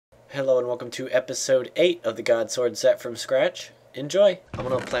Hello and welcome to episode 8 of the God Sword set from scratch. Enjoy! I'm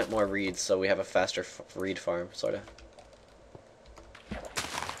gonna plant more reeds so we have a faster reed farm, sorta.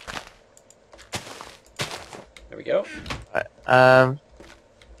 There we go.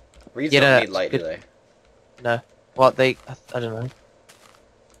 Reeds don't need light, do they? No. What, I don't know.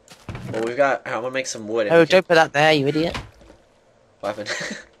 Well, I'm gonna make some wood. Oh, don't put that there, you idiot. What happened?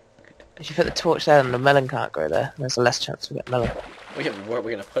 If you put the torch there and the melon can't grow there, there's a less chance to get melon. Where are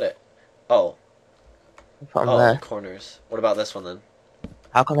we gonna put it? Oh. Put them In there. the corners. What about this one then?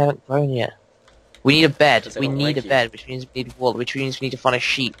 How come they haven't grown yet? We need a bed. We need like a bed, which means we need wool, which means we need to find a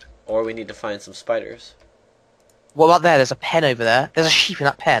sheep. Or we need to find some spiders. What about there? There's a pen over there. There's a sheep in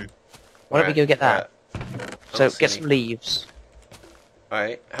that pen. Why don't we go get that? So get some leaves.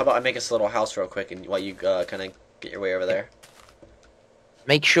 Alright. How about I make us a little house real quick and while you kind of get your way over there.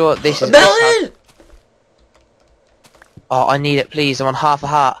 Make sure this is... Melon! Oh, I need it, please. I'm on half a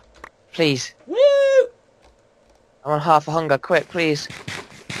heart. Please. Woo! I'm on half a hunger. Quick, please.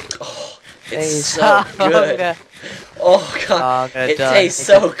 Oh, it's Please. so good. Oh god, it tastes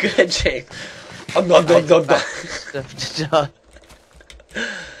so good, James. I'm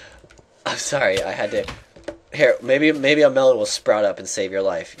sorry, I had to. Here, maybe a melon will sprout up and save your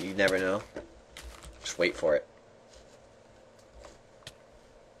life. You never know. Just wait for it.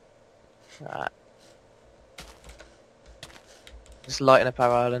 Right. Just lighting up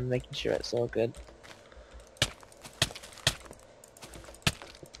our island, making sure it's all good.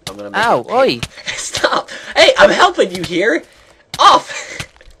 I'm gonna make Ow! Oi! Stop! Hey, I'm helping you here! Off!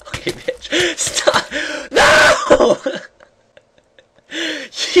 Okay, bitch. Stop! No!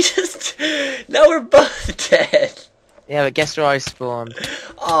 You just... Now we're both dead. Yeah, but guess where I spawned?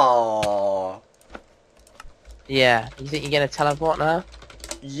 Aww. Yeah, you think you're gonna teleport now?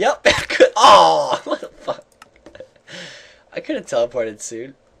 Yep. Oh, what the fuck? I could have teleported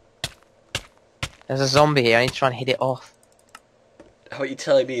soon. There's a zombie here, I need to try and hit it off. How are you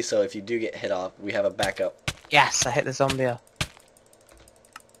telling me so if you do get hit off, we have a backup? Yes, I hit the zombie off.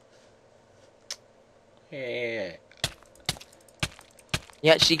 Yeah. You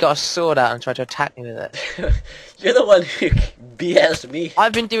actually got a sword out and tried to attack me with it. You're the one who BS'd me.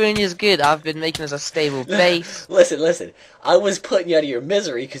 I've been doing as good. I've been making us a stable base. Listen. I was putting you out of your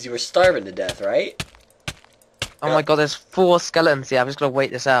misery because you were starving to death, right? Oh my god, there's 4 skeletons here. I'm just gonna wait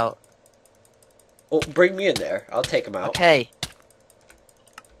this out. Well, bring me in there. I'll take them out. Okay.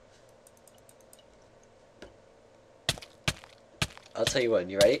 I'll tell you when.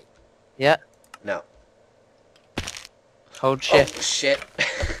 You ready? Yeah. No. Hold shift. Oh, shit.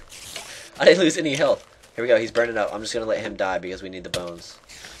 I didn't lose any health. Here we go. He's burning up. I'm just gonna let him die because we need the bones.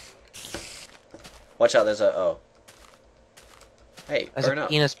 Watch out. There's a... Oh. Hey, There's burn a up.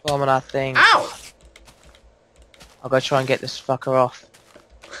 penis bomb on our thing. Ow! I'll go try and get this fucker off.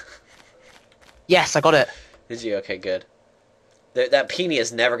 Yes, I got it. Did you? Okay, good. That peony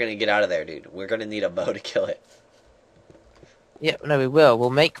is never gonna get out of there, dude. We're gonna need a bow to kill it. Yeah, no, we will.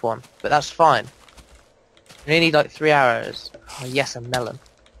 We'll make one, but that's fine. We only need like 3 arrows. Oh yes, a melon.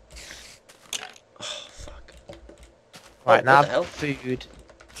 Oh, fuck. Right, now what the I hell? have food,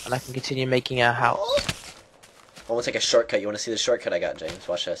 and I can continue making our house. I want to take a shortcut. You want to see the shortcut I got, James?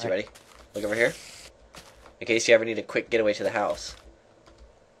 Watch this. You ready? Look over here. In case you ever need a quick getaway to the house.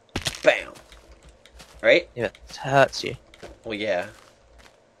 Bam! Right? Yeah, it hurts you. Well, yeah.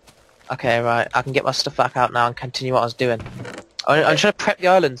 Okay, right. I can get my stuff back out now and continue what I was doing. I'm trying to prep the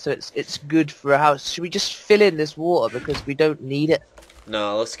island so it's good for a house. Should we just fill in this water because we don't need it?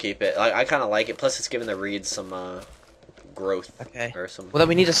 No, let's keep it. I kind of like it. Plus, it's giving the reeds some growth. Okay. Or some. Well, then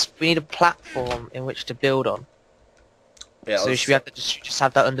we need a platform in which to build on. Yeah. So should we have to just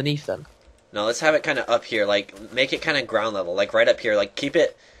have that underneath then? No, let's have it kind of up here. Like, make it kind of ground level. Like right up here. Like, keep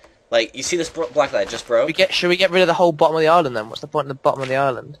it. Like, you see this block that I just broke? Should we get rid of the whole bottom of the island then? What's the point in the bottom of the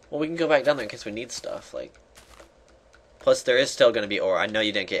island? Well, we can go back down there in case we need stuff. Like. Plus, there is still going to be ore. I know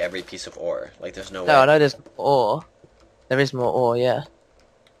you didn't get every piece of ore. Like, there's no way. No, I know there's ore. There is more ore, yeah.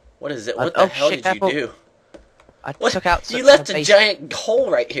 What is it? What the hell did you do? I took out You left a giant hole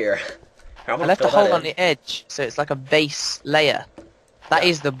right here. I left a hole on the edge, so it's like a base layer. That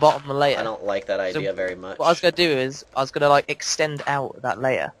is the bottom layer. I don't like that idea very much. What I was going to do is, I was going to like extend out that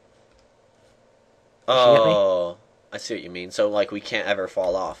layer. Oh, I see what you mean. So, like, we can't ever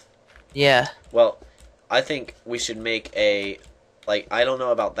fall off. Yeah. Well, I think we should make a, like, I don't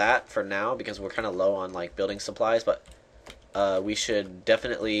know about that for now because we're kind of low on, like, building supplies, but we should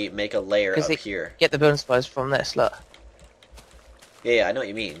definitely make a layer up here. Get the building supplies from this, look. Yeah, I know what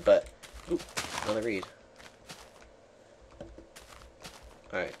you mean, but... Ooh, another reed.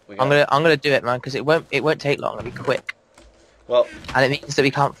 Alright, I'm gonna do it, man, because it won't take long. It'll be quick. Well, and it means that we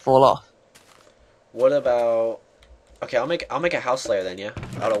can't fall off. what about? Okay, I'll make a house layer then, yeah,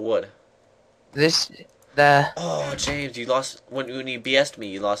 out of wood. This there. Oh, James, you lost when you BS'd me.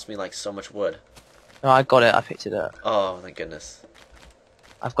 You lost me like so much wood. No, I got it. I picked it up. Oh, thank goodness.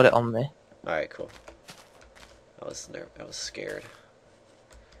 I've got it on me. All right, cool. I was scared.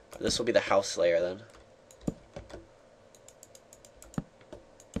 This will be the house layer then.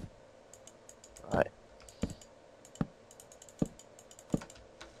 Right.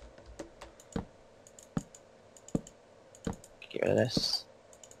 Get rid of this.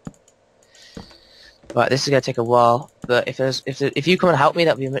 Right, this is gonna take a while, but if you come and help me,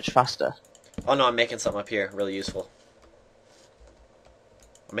 that'll be much faster. Oh no, I'm making something up here, really useful.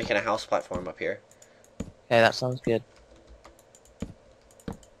 I'm making a house platform up here. Okay, that sounds good.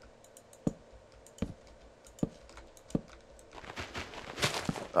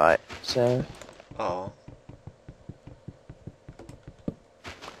 Right, so Oh.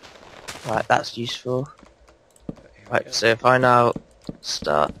 right, that's useful. Here we Right, go. so if I now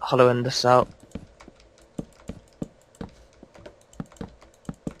start hollowing this out.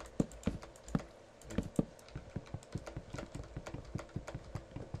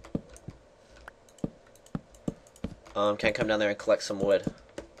 Can I come down there and collect some wood?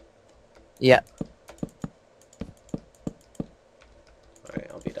 Yeah. Alright,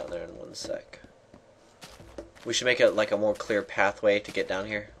 I'll be down there in 1 sec. We should make it like a more clear pathway to get down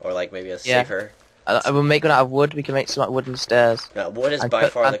here, or like maybe a Yeah. safer. I will make one out of wood. We can make some like wooden stairs. No, wood is And by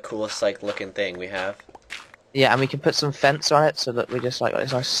put- far and- the coolest like looking thing we have. Yeah, and we can put some fence on it so that we just like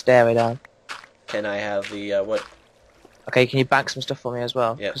this nice stairway down. Can I have the wood? Okay, can you bank some stuff for me as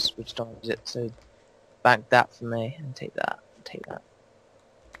well? Yep. Because we just don't use it. So bank that for me and take that. And take that.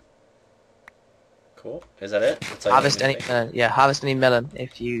 Cool. Is that it? That's all you Harvest need any to make? melon. Yeah, harvest any melon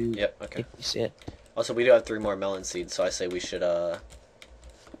if you Yep. Okay. if you see it. Also, we do have 3 more melon seeds, so I say we should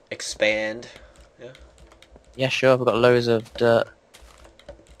expand. Yeah. Yeah, sure. We've got loads of dirt.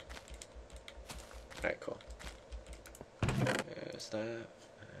 Alright, cool. There's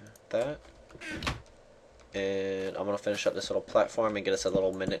that. And I'm gonna finish up this little platform and get us a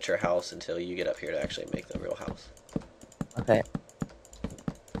little miniature house until you get up here to actually make the real house. Okay.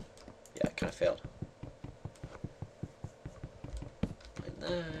 Yeah, it kinda failed. And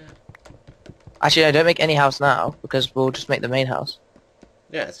that. Actually, no, don't make any house now because we'll just make the main house.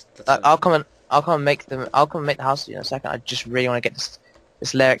 Yeah, that's I'll come and make the house in a second. I just really want to get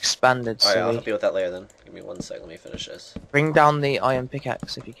this layer expanded. Alright, So I'll we help you with that layer then. Give me 1 sec, let me finish this. bring down the iron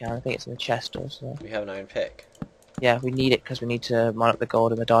pickaxe if you can. I think it's in the chest or so. We have an iron pick. Yeah, we need it because we need to mine up the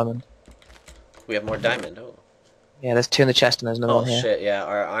gold and the diamond. We have more diamond. Oh, Yeah, there's 2 in the chest and there's another oh one here. shit, yeah,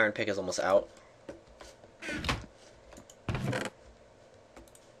 our iron pick is almost out.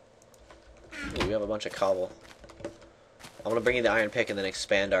 Ooh, we have a bunch of cobble. I'm gonna bring you the iron pick and then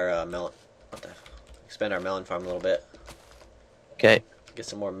expand our melon. What the? Expand our melon farm a little bit. Okay. Get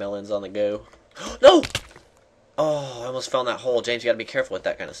some more melons on the go. No! Oh, I almost fell in that hole. James, you gotta be careful with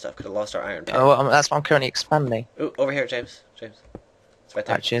that kind of stuff. Could have lost our iron pick. Oh, well, that's why I'm currently expanding. Ooh, over here, James. James. It's right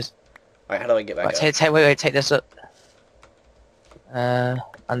there. Right, cheers. Alright, how do I get back Right, up? wait, take this up. And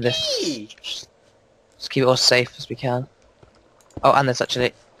this. Eee! Just keep it all safe as we can. Oh, and this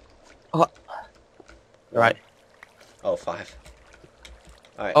actually. Oh. Right. Oh, 5.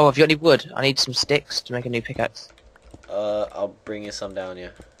 Alright. Oh, have you got any wood? I need some sticks to make a new pickaxe. I'll bring you some down, yeah.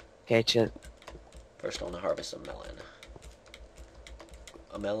 Okay, cheers. First, I want to harvest a melon.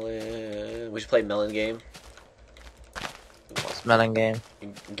 A melon. We should play melon game. It's a melon game.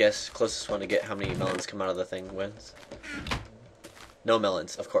 Guess closest one to get how many melons come out of the thing wins. No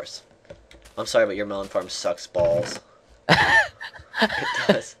melons, of course. I'm sorry, but your melon farm sucks balls. It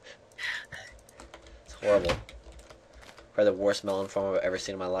does. It's horrible. Probably the worst melon farm I've ever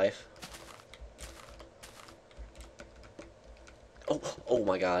seen in my life. Oh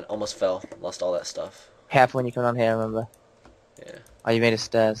my god, almost fell. Lost all that stuff. Careful when you come down here, remember. Yeah. Oh, you made a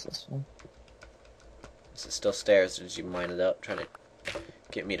stairs, that's fine. Is it still stairs? Or did you mine it up? Trying to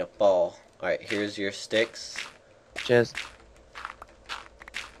get me to fall. Alright, here's your sticks. Cheers.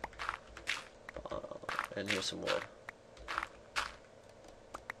 And here's some wood.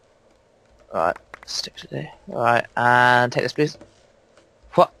 Alright, sticks today. Alright, and take this please.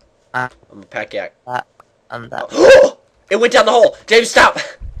 What? I'm a pack yak. That, and that. Oh! It went down the hole! James, stop!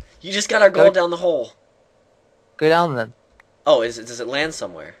 You just got our gold down the hole. Go down then. Oh, does it land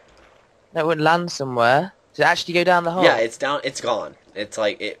somewhere? No, it would land somewhere. Does it actually go down the hole? Yeah, it's down. It's gone. It's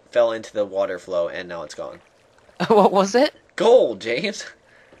like it fell into the water flow and now it's gone. What was it? Gold, James.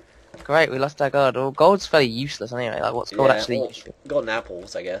 Great, we lost our gold. Well, gold's fairly useless anyway. Like, what's gold Yeah, actually well, useful? golden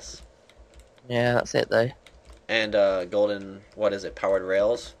apples, I guess. Yeah, that's it though. And golden, what is it, powered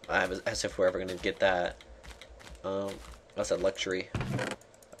rails. As if we're ever gonna get that. That's a luxury.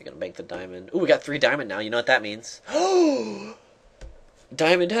 I'm gonna bank the diamond. Ooh, we got 3 diamond now. You know what that means? Oh,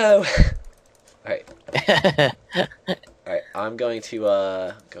 diamond hoe. All right. All right. I'm going to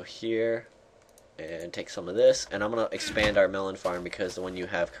go here and take some of this, and I'm gonna expand our melon farm because the one you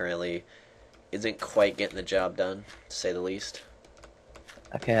have currently isn't quite getting the job done, to say the least.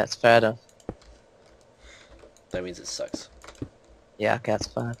 Okay, that's fair enough. That means it sucks. Yeah, okay, that's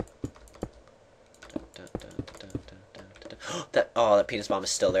fine. That penis bomb is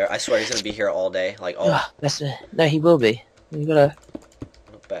still there. I swear he's gonna be here all day. Like all. No, he will be. We gotta.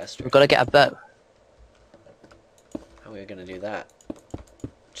 Oh, bastard. We've got to get a bow. How are we gonna do that?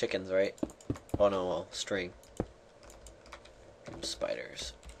 Chickens, right? Oh no, well, string.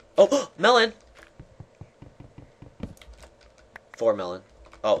 Spiders. Oh, melon. 4 melon.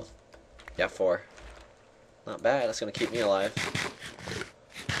 Oh, yeah, 4. Not bad. That's gonna keep me alive.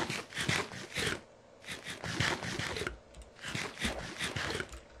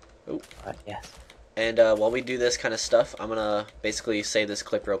 Ooh. Yes. And while we do this kind of stuff, I'm gonna basically save this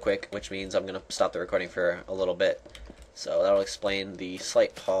clip real quick, which means I'm gonna stop the recording for a little bit. So that'll explain the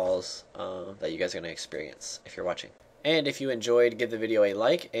slight pause that you guys are gonna experience if you're watching. And if you enjoyed, give the video a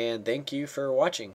like, and thank you for watching.